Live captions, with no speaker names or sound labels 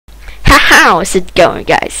How's it going,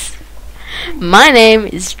 guys? My name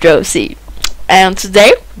is Josie, and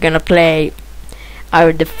today we're gonna play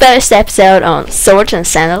the first episode on Swords and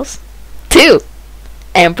Sandals 2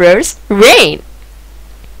 Emperor's Reign.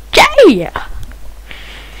 Yeah!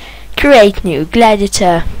 Create new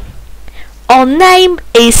gladiator. Our name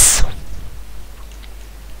is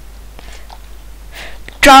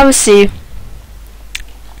Josie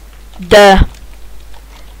the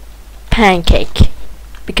Pancake,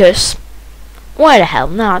 because why the hell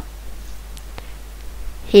not?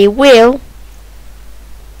 He will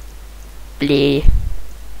be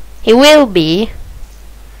he will be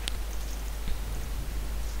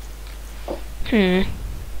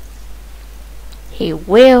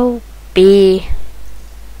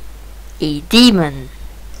a demon.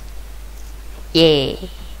 Yeah.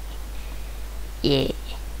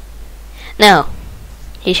 No,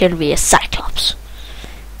 he should be a cyclops,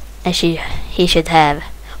 and he should have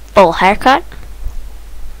full haircut.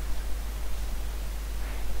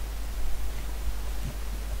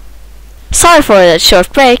 Sorry for that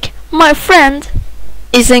short break. My friend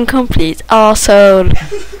is incomplete also.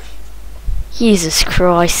 Jesus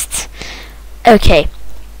Christ. Okay.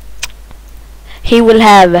 He will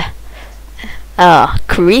have a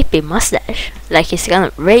creepy mustache, like he's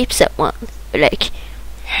gonna rape someone. Like,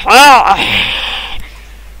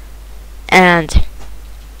 and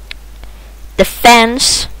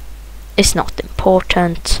defense is not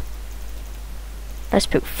important. Let's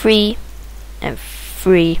put 3 and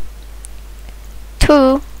 3,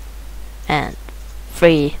 2 and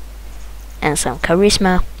 3, and some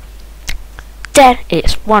charisma. That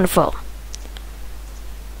is wonderful.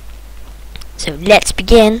 So let's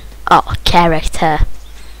begin our character.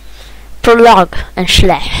 Prologue and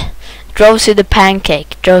Schlech. Josie the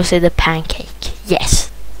Pancake. Josie the Pancake.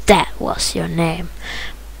 Yes, that was your name.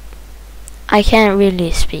 I can't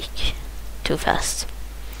really speak too fast.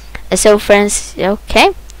 So friends,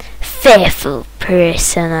 okay. Fearful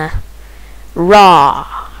prisoner.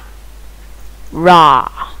 Raw.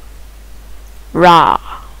 Raw. Raw.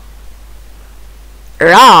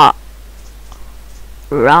 Raw.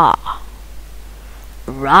 Raw.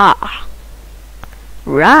 Raw.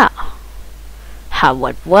 Raw.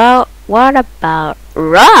 What about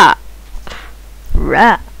raw?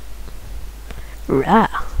 Raw. Raw.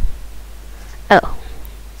 Oh.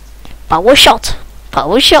 Power shot.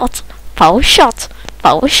 Power shot. Power shot.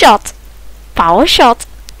 Power shot. Power shot.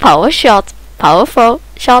 Power shot. Powerful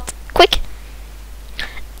shot. Quick.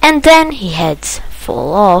 And then he heads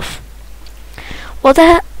full off. Well,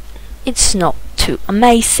 that it's not too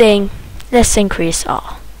amazing. Let's increase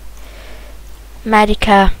our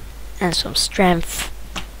Magica and some strength.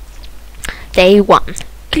 Day 1.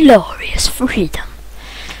 Glorious freedom.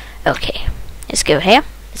 Okay, let's go here.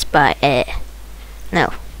 Let's buy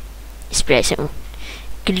let's buy some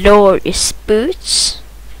glorious boots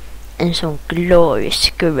and some glorious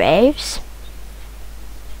graves.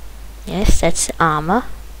 Yes, that's armor.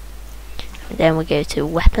 And then we go to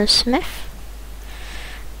weaponsmith.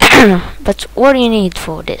 But what do you need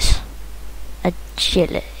for this?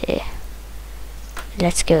 Agility.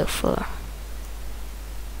 Let's go for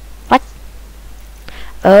what?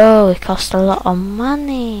 Oh, it costs a lot of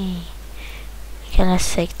money. Okay,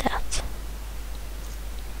 let's take that.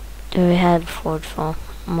 Do we have afford for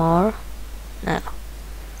more? No.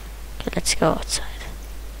 Okay, let's go outside.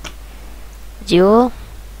 Duel.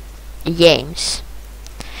 Games.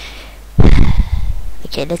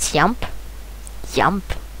 Okay, let's jump. Jump.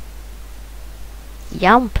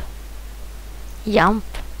 Jump. Jump.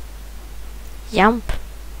 Jump.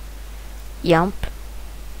 Jump.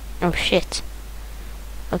 Oh shit.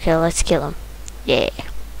 Okay, let's kill him. Yeah.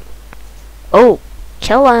 Oh,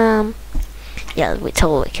 kill him. Yeah, we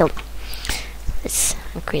totally killed him. Let's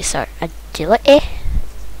increase our agility.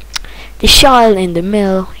 The child in the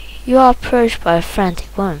mill. You are approached by a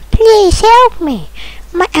frantic woman. Please help me.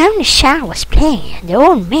 My only child was playing in the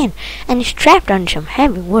old man and is trapped under some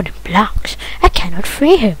heavy wooden blocks. I cannot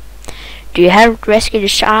free him. Do you have to rescue the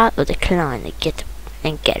child or decline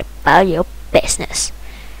and get about your business?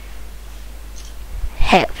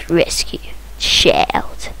 Help rescue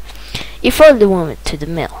child. You follow the woman to the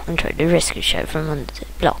mill and try to rescue child from under the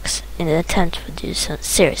blocks in an attempt to do some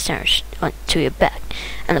serious damage to your back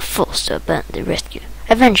and are forced to abandon the rescue.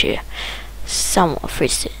 Eventually, someone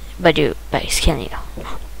frees it, but your back is killing you.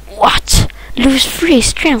 What? Lose 3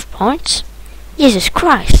 strength points? Jesus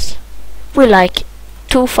Christ! We're like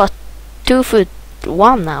 2'1"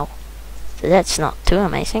 now. So that's not too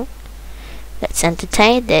amazing. Let's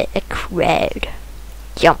entertain the crowd.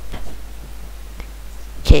 Jump.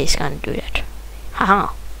 Okay, he's gonna do that.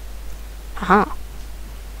 Haha. Haha.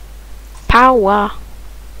 Power.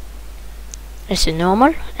 It's a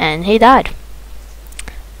normal, and he died.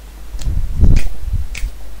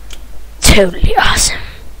 Totally awesome.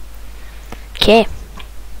 Okay.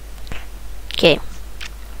 Okay.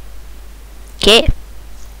 Okay.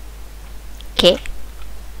 Okay.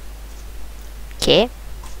 Okay.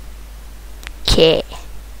 Okay.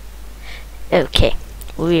 Okay.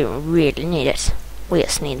 We really need it. We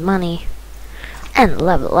just need money. And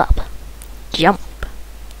level up. Jump.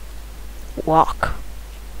 Walk.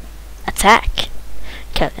 Attack.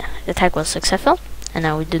 Okay, the attack was successful. And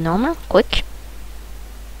now we do normal. Quick.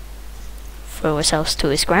 Throw ourselves to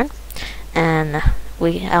his ground. And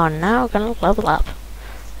we are now gonna level up.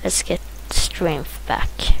 Let's get strength back.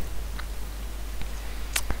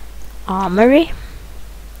 Armory.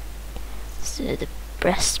 So the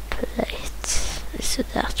breastplate. Let's do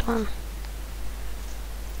that one.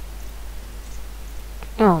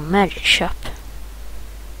 Oh, magic shop.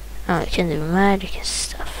 Oh, we can do magic and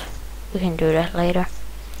stuff. We can do that later.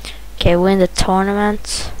 Okay, win the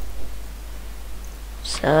tournament.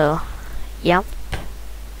 So, jump.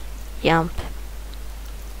 Jump.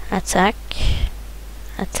 Attack.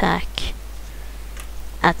 Attack.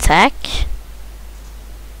 Attack.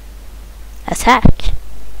 Attack.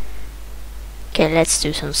 Okay, let's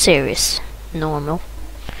do some serious. Normal.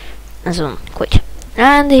 And some quick.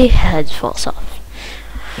 And the head falls off.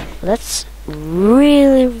 That's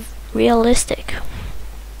really realistic.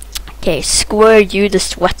 Okay, square you the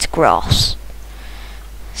sweat grass.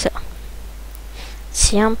 So,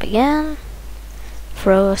 let's jump again.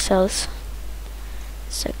 Throw ourselves.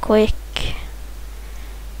 So quick.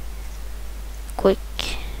 Quick.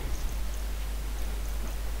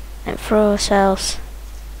 And throw ourselves.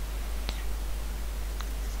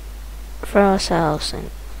 Throw ourselves and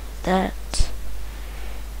that.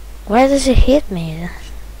 Why does it hit me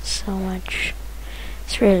so much?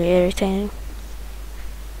 It's really irritating.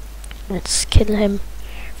 Let's kill him.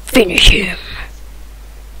 Finish him.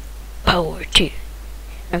 Power 2.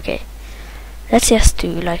 Okay. Let's just do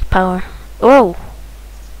like power. Whoa.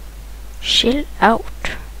 Chill out.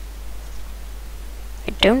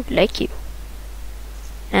 I don't like you.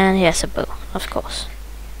 And he has a bow, of course.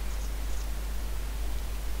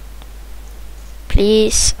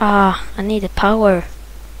 Please. I need the power.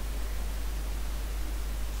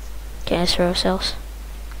 Okay, let's throw ourselves.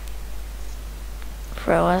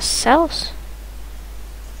 Throw ourselves.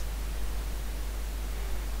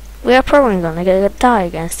 We are probably gonna get die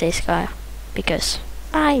against this guy. Because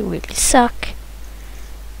I really suck.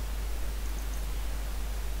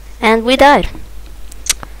 And we died.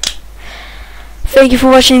 Thank you for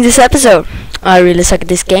watching this episode. I really suck at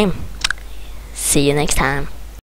this game. See you next time.